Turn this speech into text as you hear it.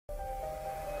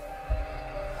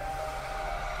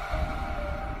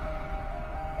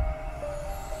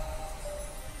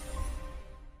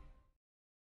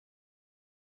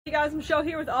Hey guys, Michelle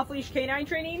here with Off Leash Canine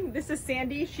Training. This is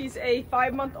Sandy. She's a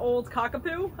 5-month-old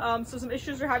Cockapoo. So some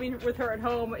issues we're having with her at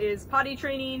home is potty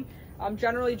training,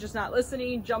 generally just not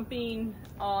listening, jumping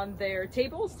on their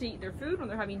tables to eat their food when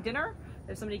they're having dinner.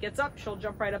 If somebody gets up, she'll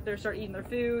jump right up there, start eating their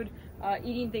food,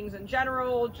 eating things in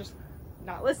general, just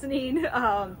not listening.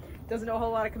 Doesn't know a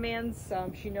whole lot of commands.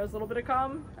 She knows a little bit of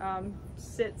come,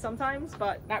 sit sometimes,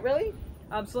 but not really.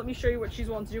 So let me show you what she's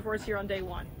willing to do for us here on day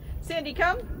one. Sandy,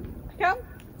 come. Come.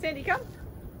 Sandy, come.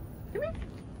 Come here.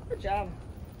 Good job.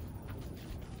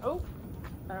 Oh,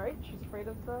 all right. She's afraid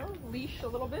of the leash a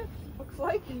little bit, looks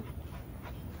like.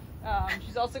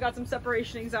 She's also got some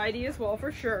separation anxiety as well,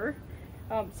 for sure.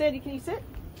 Sandy, can you sit?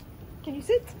 Can you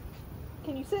sit?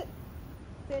 Can you sit?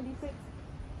 Sandy, sit.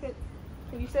 Sit.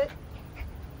 Can you sit?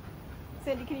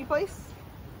 Sandy, can you place?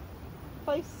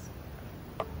 Place.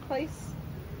 Place.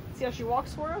 See how she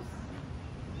walks for us?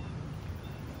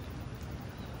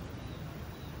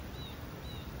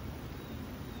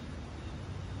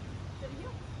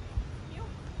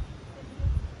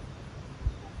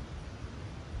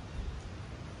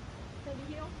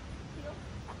 Heel. Heel.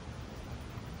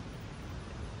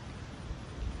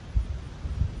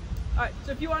 Alright,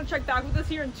 so if you want to check back with us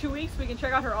here in 2 weeks, we can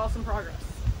check out her awesome progress.